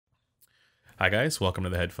Hi guys, welcome to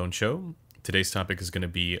the Headphone Show. Today's topic is going to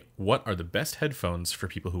be what are the best headphones for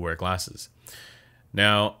people who wear glasses.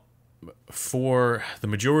 Now, for the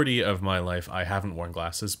majority of my life, I haven't worn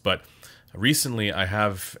glasses, but recently I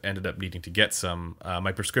have ended up needing to get some.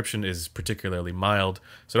 My prescription is particularly mild,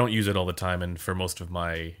 so I don't use it all the time, and for most of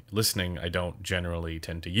my listening, I don't generally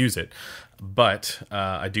tend to use it. But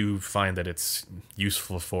I do find that it's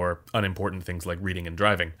useful for unimportant things like reading and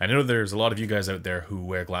driving. I know there's a lot of you guys out there who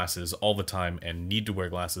wear glasses all the time and need to wear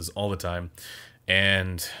glasses all the time,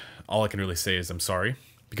 and all I can really say is I'm sorry.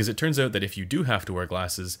 Because it turns out that if you do have to wear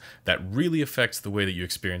glasses, that really affects the way that you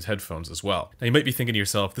experience headphones as well. Now you might be thinking to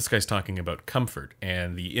yourself, this guy's talking about comfort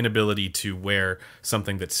and the inability to wear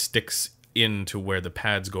something that sticks into where the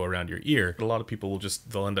pads go around your ear. A lot of people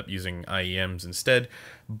they'll end up using IEMs instead,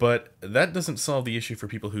 but that doesn't solve the issue for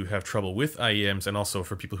people who have trouble with IEMs and also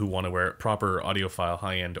for people who want to wear proper audiophile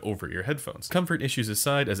high-end over-ear headphones. Comfort issues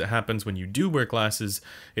aside, as it happens when you do wear glasses,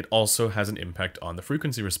 it also has an impact on the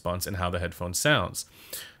frequency response and how the headphone sounds.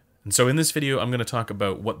 And so in this video, I'm going to talk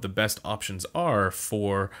about what the best options are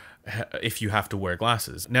for if you have to wear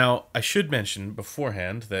glasses. Now, I should mention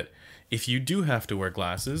beforehand that if you do have to wear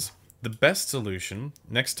glasses, the best solution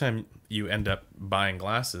next time you end up buying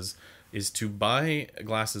glasses is to buy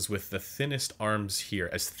glasses with the thinnest arms here,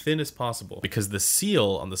 as thin as possible, because the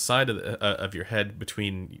seal on the side of your head,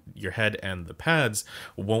 between your head and the pads,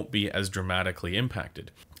 won't be as dramatically impacted.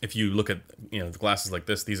 If you look at the glasses like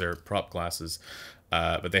this, these are prop glasses,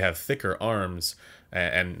 but they have thicker arms,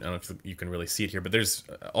 and I don't know if you can really see it here, but there's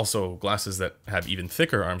also glasses that have even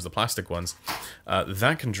thicker arms, the plastic ones.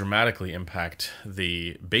 That can dramatically impact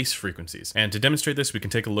the bass frequencies. And to demonstrate this, we can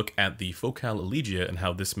take a look at the Focal Elegia and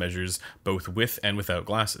how this measures both with and without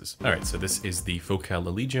glasses. All right, so this is the Focal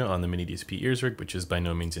Elegia on the Mini DSP ears rig, which is by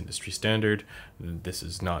no means industry standard. This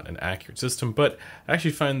is not an accurate system, but I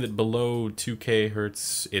actually find that below 2K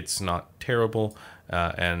hertz, it's not terrible.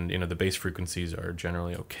 And the bass frequencies are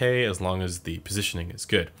generally okay as long as the positioning is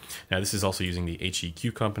good. Now this is also using the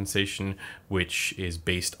HEQ compensation, which is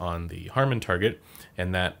based on the Harman target,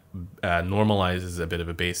 and that normalizes a bit of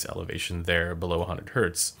a bass elevation there below 100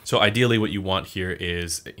 hertz. So ideally what you want here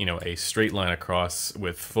is a straight line across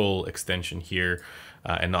with full extension here,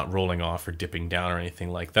 and not rolling off or dipping down or anything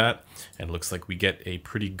like that. And it looks like we get a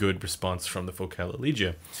pretty good response from the Focal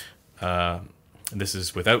Elegia. This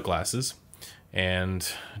is without glasses. And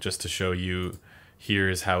just to show you, here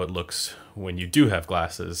is how it looks when you do have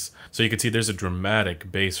glasses. So you can see there's a dramatic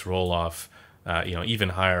bass roll-off, even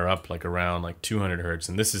higher up, like around 200 hertz.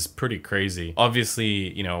 And this is pretty crazy.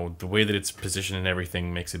 Obviously, the way that it's positioned and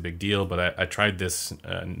everything makes a big deal, but I tried this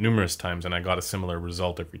numerous times and I got a similar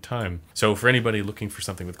result every time. So for anybody looking for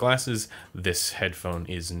something with glasses, this headphone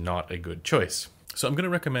is not a good choice. So I'm going to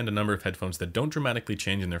recommend a number of headphones that don't dramatically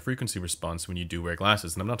change in their frequency response when you do wear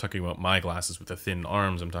glasses. And I'm not talking about my glasses with the thin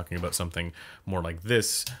arms. I'm talking about something more like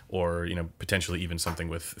this, or potentially even something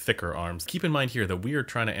with thicker arms. Keep in mind here that we are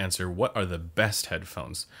trying to answer what are the best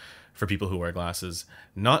headphones for people who wear glasses,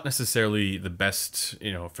 not necessarily the best,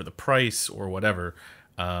 for the price or whatever.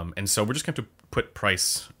 And so we're just going to put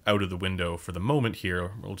price out of the window for the moment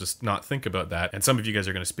here. We'll just not think about that. And some of you guys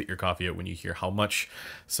are going to spit your coffee out when you hear how much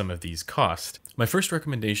some of these cost. My first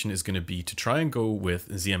recommendation is going to be to try and go with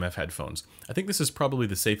ZMF headphones. I think this is probably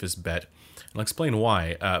the safest bet. And I'll explain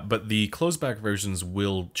why, but the closed back versions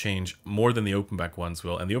will change more than the open back ones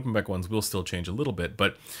will, and the open back ones will still change a little bit,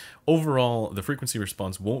 but overall the frequency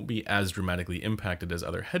response won't be as dramatically impacted as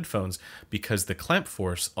other headphones because the clamp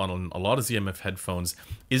force on a lot of ZMF headphones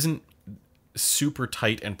isn't super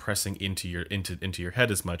tight and pressing into your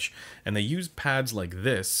head as much, and they use pads like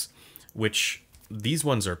this, which these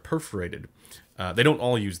ones are perforated. They don't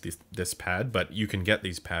all use this pad, but you can get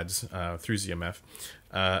these pads through ZMF.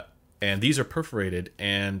 And these are perforated,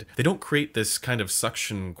 and they don't create this kind of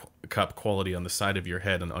suction cup quality on the side of your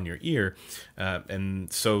head and on your ear.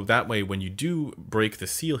 And so that way, when you do break the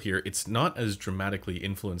seal here, it's not as dramatically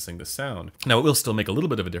influencing the sound. Now, it will still make a little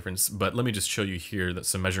bit of a difference, but let me just show you here that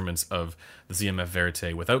some measurements of the ZMF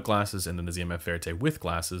Verite without glasses and then the ZMF Verite with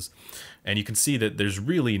glasses. And you can see that there's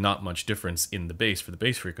really not much difference in the bass for the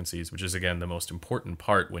bass frequencies, which is, again, the most important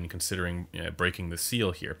part when considering breaking the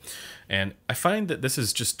seal here. And I find that this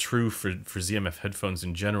is just true for ZMF headphones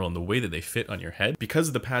in general and the way that they fit on your head.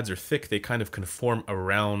 Because the pads are thick, they kind of conform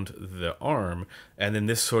around the arm, and then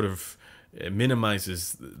this sort of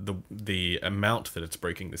minimizes the amount that it's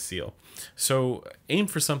breaking the seal. So aim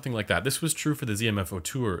for something like that. This was true for the ZMF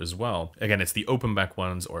Auteur as well. Again, it's the open back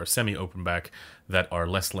ones or semi-open back that are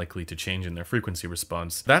less likely to change in their frequency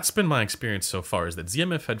response. That's been my experience so far, is that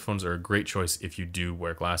ZMF headphones are a great choice if you do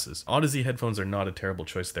wear glasses. Odyssey headphones are not a terrible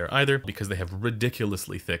choice there either, because they have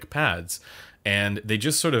ridiculously thick pads. And they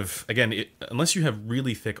just sort of, again, unless you have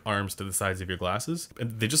really thick arms to the sides of your glasses,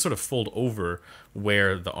 they just sort of fold over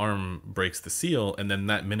where the arm breaks the seal, and then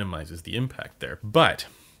that minimizes the impact there. But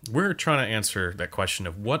we're trying to answer that question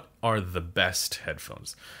of what are the best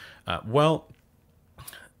headphones? Well,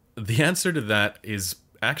 the answer to that is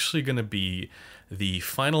actually going to be the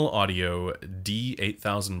Final Audio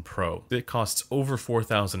D8000 Pro. It costs over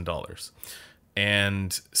 $4,000.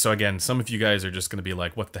 And so again, some of you guys are just going to be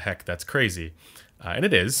like, what the heck, that's crazy. And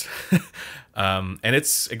it is. And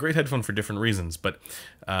it's a great headphone for different reasons. But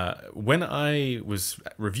when I was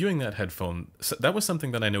reviewing that headphone, that was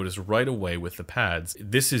something that I noticed right away with the pads.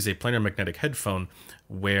 This is a planar magnetic headphone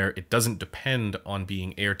where it doesn't depend on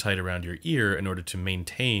being airtight around your ear in order to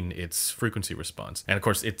maintain its frequency response. And of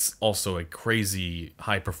course, it's also a crazy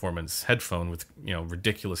high performance headphone with,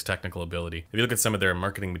 ridiculous technical ability. If you look at some of their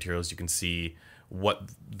marketing materials, you can see what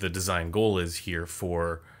the design goal is here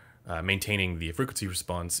for maintaining the frequency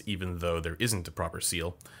response, even though there isn't a proper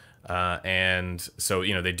seal. And so,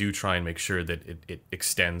 they do try and make sure that it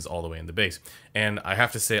extends all the way in the base. And I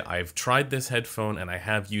have to say, I've tried this headphone and I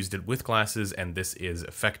have used it with glasses, and this is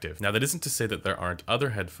effective. Now, that isn't to say that there aren't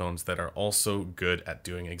other headphones that are also good at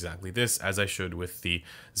doing exactly this, as I showed with the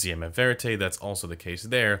ZMF Verite. That's also the case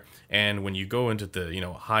there. And when you go into the,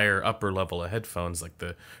 higher upper level of headphones, like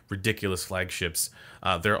the ridiculous flagships,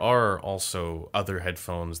 there are also other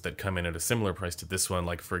headphones that come in at a similar price to this one,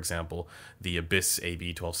 like, for example, the Abyss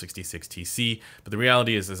AB1266TC. But the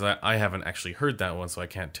reality is that I haven't actually heard that one, so I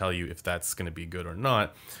can't tell you if that's going to be good or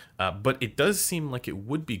not. But it does seem like it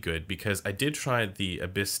would be good, because I did try the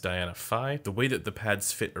Abyss Diana Phi. The way that the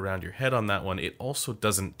pads fit around your head on that one, it also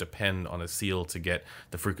doesn't depend on a seal to get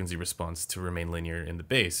the frequency response to remain linear in the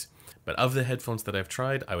bass. But of the headphones that I've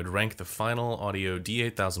tried, I would rank the Final Audio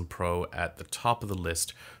D8000 Pro at the top of the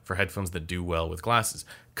list for headphones that do well with glasses.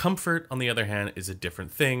 Comfort, on the other hand, is a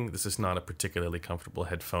different thing. This is not a particularly comfortable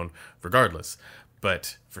headphone regardless.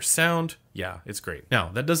 But for sound, yeah, it's great. Now,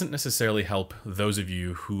 that doesn't necessarily help those of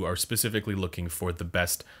you who are specifically looking for the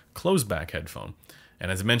best closed-back headphone.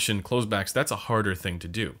 And as I mentioned, closed-backs, that's a harder thing to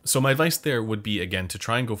do. So my advice there would be, again, to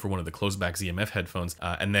try and go for one of the closed-back ZMF headphones,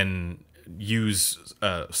 and then use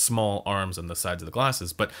small arms on the sides of the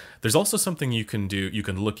glasses. But there's also something you can do, you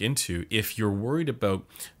can look into if you're worried about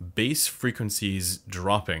bass frequencies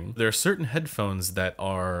dropping. There are certain headphones that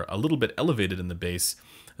are a little bit elevated in the bass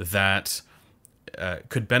that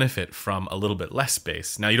could benefit from a little bit less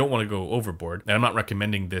bass. Now, you don't want to go overboard, and I'm not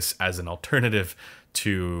recommending this as an alternative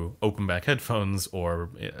to open back headphones or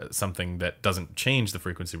something that doesn't change the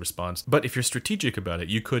frequency response. But if you're strategic about it,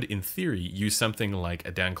 you could, in theory, use something like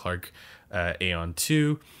a Dan Clark Aeon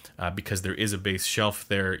 2, because there is a bass shelf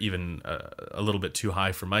there, even a little bit too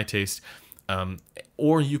high for my taste.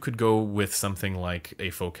 Or you could go with something like a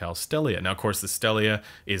Focal Stellia. Now, of course, the Stellia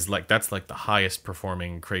is that's like the highest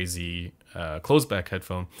performing crazy closeback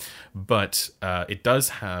headphone, but it does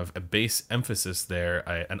have a bass emphasis there,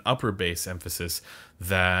 an upper bass emphasis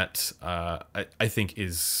that I think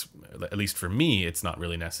is, at least for me, it's not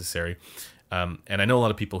really necessary. And I know a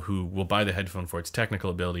lot of people who will buy the headphone for its technical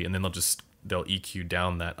ability, and then they'll EQ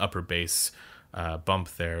down that upper bass bump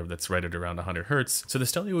there that's right at around 100 hertz. So the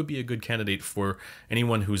Stellia would be a good candidate for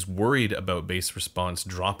anyone who's worried about bass response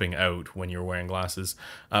dropping out when you're wearing glasses.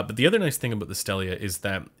 But the other nice thing about the Stellia is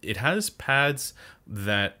that it has pads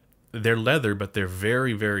that they're leather, but they're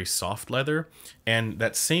very, very soft leather. And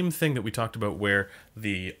that same thing that we talked about where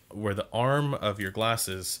the arm of your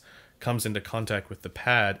glasses comes into contact with the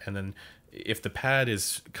pad, and then if the pad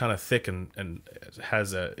is kind of thick and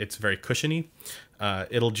it's very cushiony,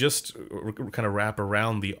 it'll just kind of wrap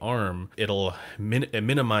around the arm. It'll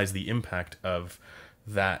minimize the impact of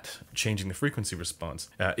that changing the frequency response.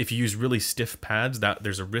 If you use really stiff pads,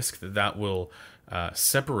 there's a risk that will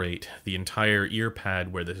separate the entire ear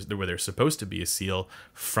pad where there's supposed to be a seal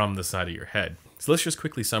from the side of your head. So let's just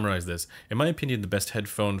quickly summarize this. In my opinion, the best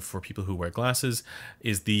headphone for people who wear glasses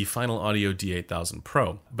is the Final Audio D8000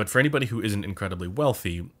 Pro. But for anybody who isn't incredibly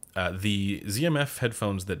wealthy, the ZMF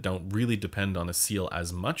headphones that don't really depend on a seal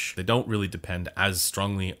as much, they don't really depend as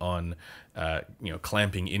strongly on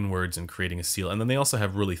clamping inwards and creating a seal. And then they also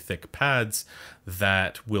have really thick pads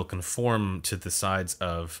that will conform to the sides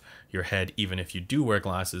of your head even if you do wear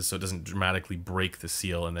glasses, so it doesn't dramatically break the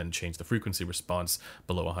seal and then change the frequency response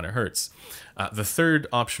below 100 hertz. The third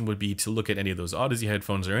option would be to look at any of those Odyssey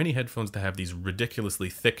headphones or any headphones that have these ridiculously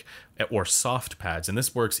thick or soft pads, and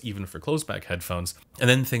this works even for closed back headphones. And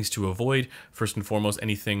then things to avoid: first and foremost,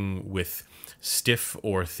 anything with stiff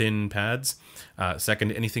or thin pads.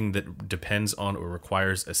 Second, anything that depends on or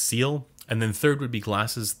requires a seal. And then third would be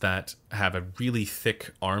glasses that have a really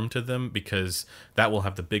thick arm to them, because that will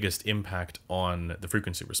have the biggest impact on the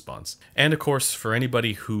frequency response. And of course, for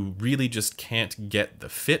anybody who really just can't get the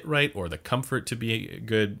fit right or the comfort to be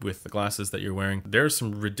good with the glasses that you're wearing, there's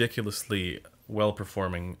some ridiculously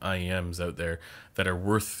well-performing IEMs out there that are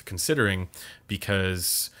worth considering,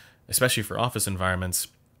 because especially for office environments,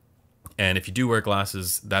 and if you do wear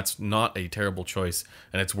glasses, that's not a terrible choice,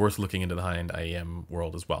 and it's worth looking into the high-end IEM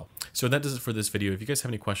world as well. So that does it for this video. If you guys have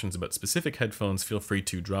any questions about specific headphones, feel free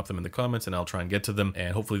to drop them in the comments and I'll try and get to them.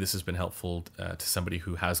 And hopefully this has been helpful to somebody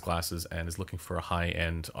who has glasses and is looking for a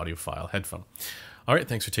high-end audiophile headphone. All right,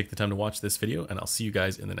 thanks for taking the time to watch this video, and I'll see you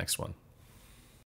guys in the next one.